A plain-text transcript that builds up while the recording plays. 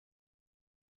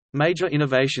Major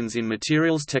innovations in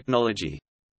materials technology.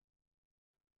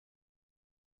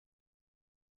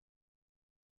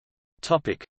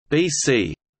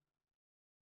 BC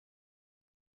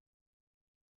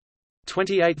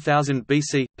 28,000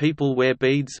 BC – people wear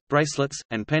beads, bracelets,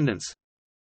 and pendants.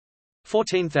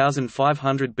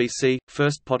 14,500 BC –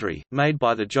 first pottery, made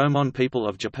by the Jomon people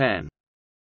of Japan.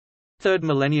 3rd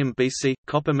millennium BC –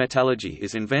 copper metallurgy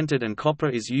is invented and copper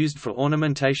is used for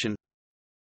ornamentation.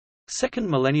 2nd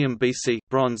millennium BC –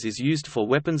 bronze is used for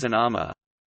weapons and armor.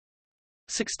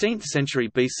 16th century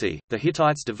BC – the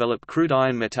Hittites develop crude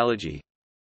iron metallurgy.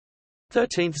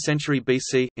 13th century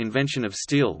BC – invention of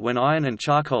steel when iron and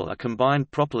charcoal are combined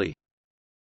properly.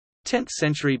 10th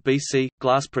century BC –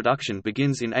 glass production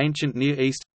begins in ancient Near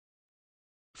East.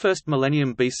 1st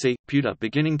millennium BC – pewter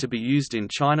beginning to be used in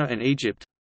China and Egypt.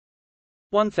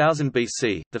 1000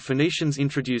 BC – the Phoenicians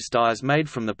introduce dyes made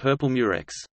from the purple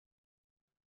murex.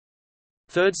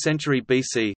 3rd century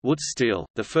BC – Wootz steel,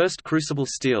 the first crucible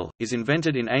steel, is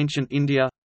invented in ancient India.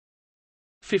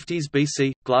 50s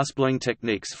BC – glassblowing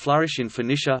techniques flourish in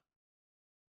Phoenicia.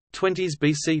 20s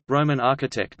BC – Roman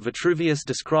architect Vitruvius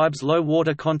describes low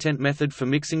water content method for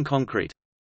mixing concrete.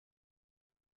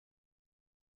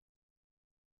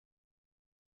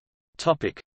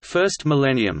 First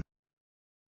millennium.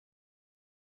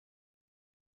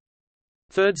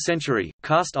 3rd century –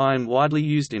 cast iron widely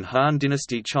used in Han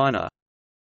Dynasty China.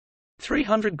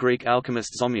 300 Greek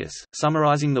alchemist Zomius,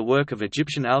 summarizing the work of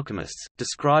Egyptian alchemists,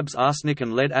 describes arsenic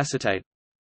and lead acetate.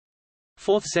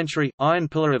 4th century – Iron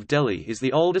Pillar of Delhi is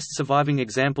the oldest surviving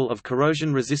example of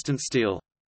corrosion-resistant steel.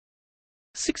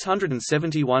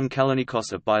 671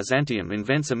 Kallinikos of Byzantium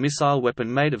invents a missile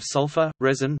weapon made of sulfur,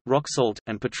 resin, rock salt,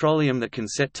 and petroleum that can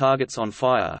set targets on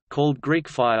fire, called Greek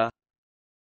fire.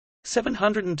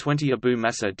 720 Abu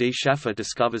Masa d Shaffer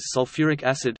discovers sulfuric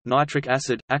acid, nitric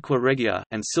acid, aqua regia,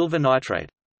 and silver nitrate.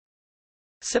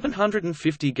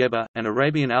 750 Geber, an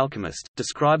Arabian alchemist,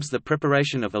 describes the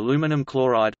preparation of aluminum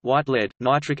chloride, white lead,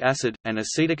 nitric acid, and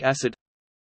acetic acid.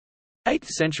 8th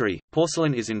century –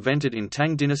 porcelain is invented in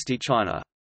Tang Dynasty China.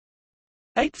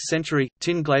 8th century –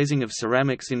 tin glazing of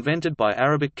ceramics invented by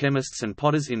Arabic chemists and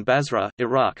potters in Basra,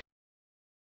 Iraq.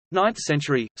 9th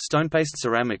century – stonepaste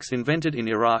ceramics invented in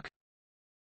Iraq.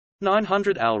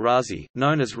 900 Al-Razi,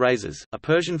 known as Razes, a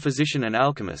Persian physician and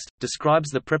alchemist, describes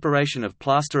the preparation of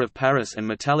plaster of Paris and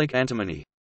metallic antimony.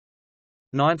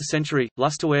 9th century –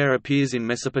 lusterware appears in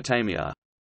Mesopotamia.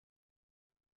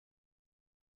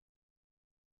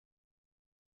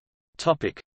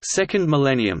 Second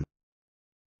millennium.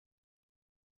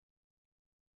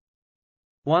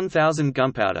 1000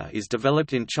 gunpowder is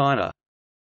developed in China.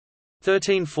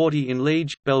 1340 in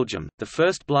Liege, Belgium, the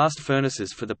first blast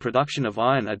furnaces for the production of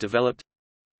iron are developed.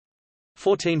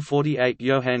 1448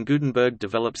 Johann Gutenberg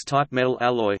develops type metal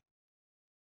alloy.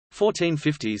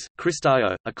 1450s,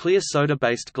 Cristallo, a clear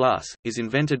soda-based glass, is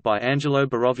invented by Angelo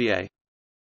Barovier.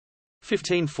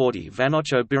 1540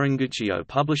 Vannoccio Biringuccio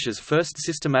publishes first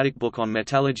systematic book on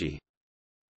metallurgy.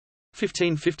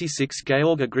 1556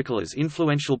 Georg Agricola's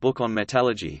influential book on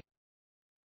metallurgy.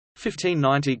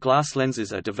 1590 glass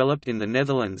lenses are developed in the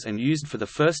Netherlands and used for the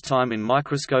first time in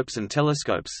microscopes and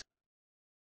telescopes.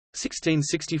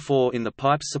 1664 in the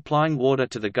pipes supplying water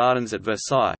to the gardens at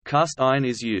Versailles, cast iron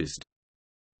is used.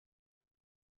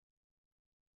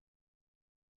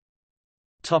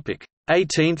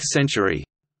 18th century.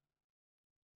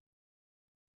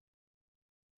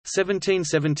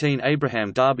 1717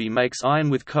 Abraham Darby makes iron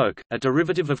with coke, a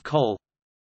derivative of coal.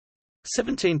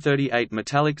 1738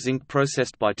 metallic zinc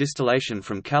processed by distillation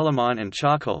from calamine and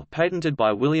charcoal patented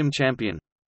by William Champion.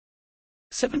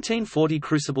 1740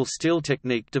 crucible steel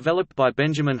technique developed by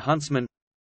Benjamin Huntsman.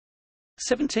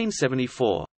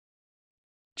 1774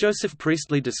 Joseph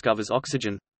Priestley discovers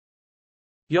oxygen.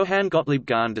 Johann Gottlieb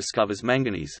Gahn discovers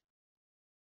manganese.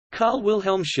 Carl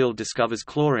Wilhelm Scheele discovers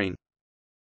chlorine.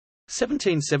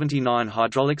 1779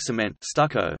 hydraulic cement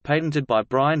stucco patented by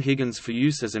Brian Higgins for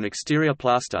use as an exterior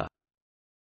plaster.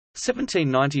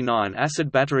 1799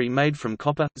 acid battery made from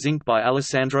copper, zinc by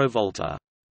Alessandro Volta.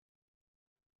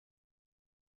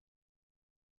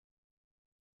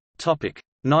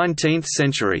 19th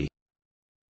century.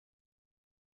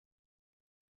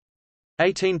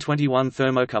 1821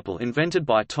 thermocouple invented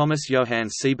by Thomas Johann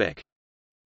Seebeck.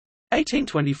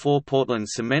 1824 Portland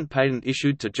cement patent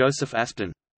issued to Joseph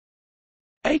Aston.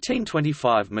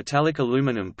 1825 metallic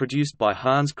aluminum produced by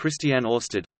Hans Christian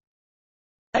Ørsted.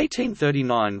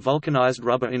 1839 vulcanized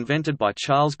rubber invented by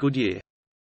Charles Goodyear.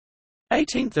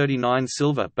 1839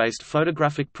 silver-based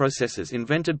photographic processes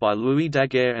invented by Louis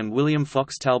Daguerre and William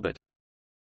Fox Talbot.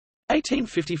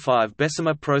 1855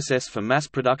 Bessemer process for mass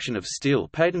production of steel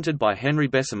patented by Henry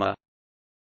Bessemer.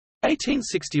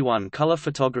 1861 color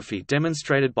photography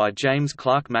demonstrated by James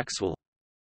Clerk Maxwell.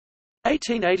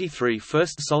 1883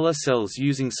 first solar cells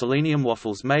using selenium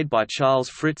waffles made by Charles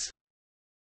Fritz.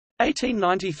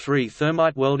 1893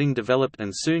 thermite welding developed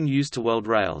and soon used to weld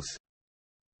rails.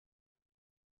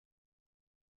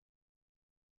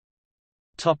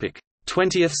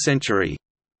 20th century.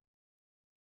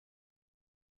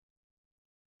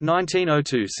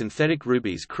 1902 synthetic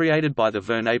rubies created by the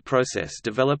Vernet process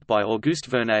developed by Auguste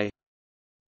Vernet.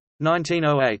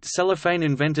 1908 cellophane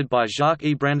invented by Jacques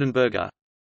E. Brandenburger.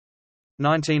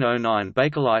 1909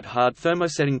 Bakelite hard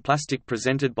thermosetting plastic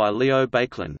presented by Leo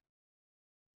Baekeland.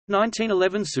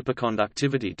 1911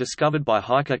 superconductivity discovered by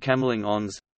Heike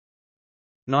Kamerlingh-Onnes.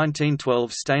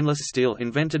 1912 stainless steel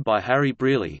invented by Harry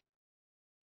Brearley.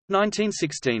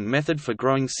 1916 method for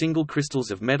growing single crystals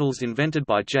of metals invented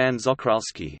by Jan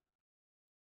Zokralski.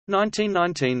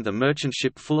 1919 the merchant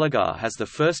ship Fulagar has the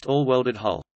first all-welded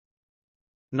hull.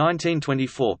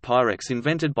 1924 Pyrex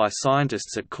invented by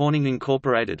scientists at Corning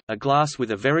Incorporated, a glass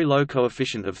with a very low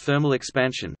coefficient of thermal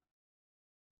expansion.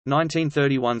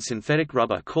 1931 synthetic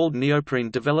rubber called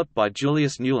neoprene developed by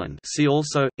Julius Newland, see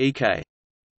also E.K.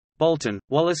 Bolton,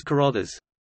 Wallace Carothers.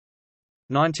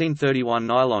 1931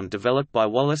 nylon developed by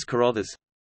Wallace Carothers.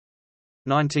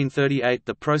 1938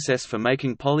 the process for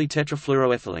making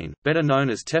polytetrafluoroethylene, better known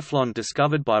as Teflon,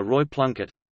 discovered by Roy Plunkett.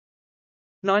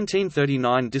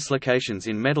 1939 dislocations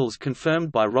in metals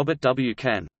confirmed by Robert W.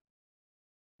 Kahn.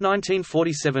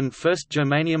 1947 first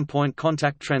germanium point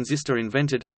contact transistor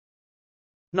invented.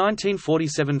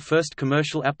 1947 first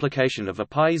commercial application of a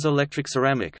piezoelectric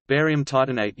ceramic, barium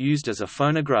titanate, used as a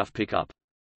phonograph pickup.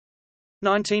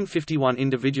 1951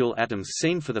 individual atoms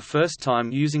seen for the first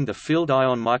time using the field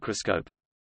ion microscope.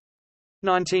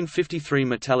 1953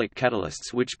 metallic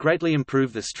catalysts which greatly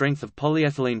improve the strength of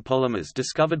polyethylene polymers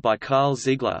discovered by Carl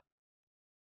Ziegler.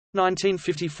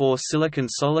 1954 silicon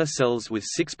solar cells with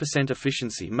 6%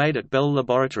 efficiency made at Bell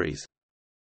Laboratories.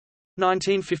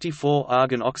 1954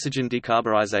 argon-oxygen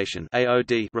decarburization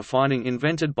 (AOD) refining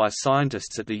invented by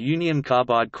scientists at the Union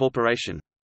Carbide Corporation.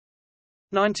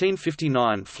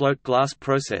 1959 float glass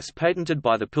process patented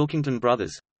by the Pilkington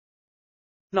brothers.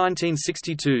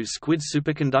 1962 squid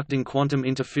superconducting quantum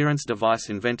interference device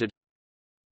invented.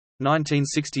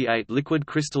 1968 liquid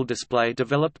crystal display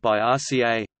developed by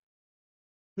RCA.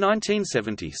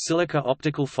 1970 silica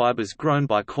optical fibers grown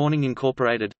by Corning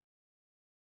Incorporated.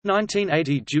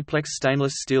 1980 duplex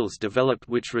stainless steels developed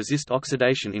which resist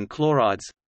oxidation in chlorides.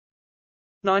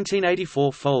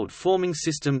 1984 fold forming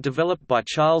system developed by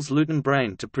Charles Luton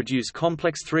Brain to produce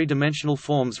complex three-dimensional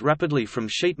forms rapidly from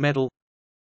sheet metal.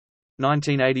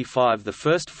 1985 the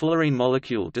first fullerene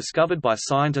molecule discovered by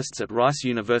scientists at Rice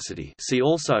University, see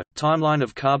also timeline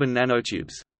of carbon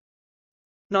nanotubes.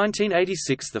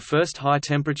 1986 the first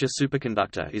high-temperature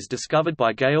superconductor is discovered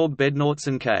by Georg Bednorz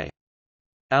and K.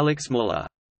 Alex Muller.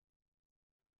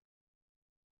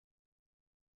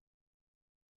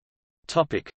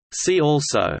 Topic. See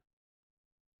also: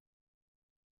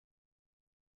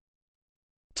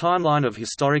 Timeline of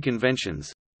historic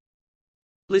inventions,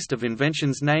 List of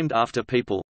inventions named after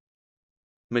people,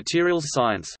 Materials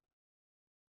science,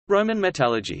 Roman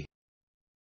metallurgy.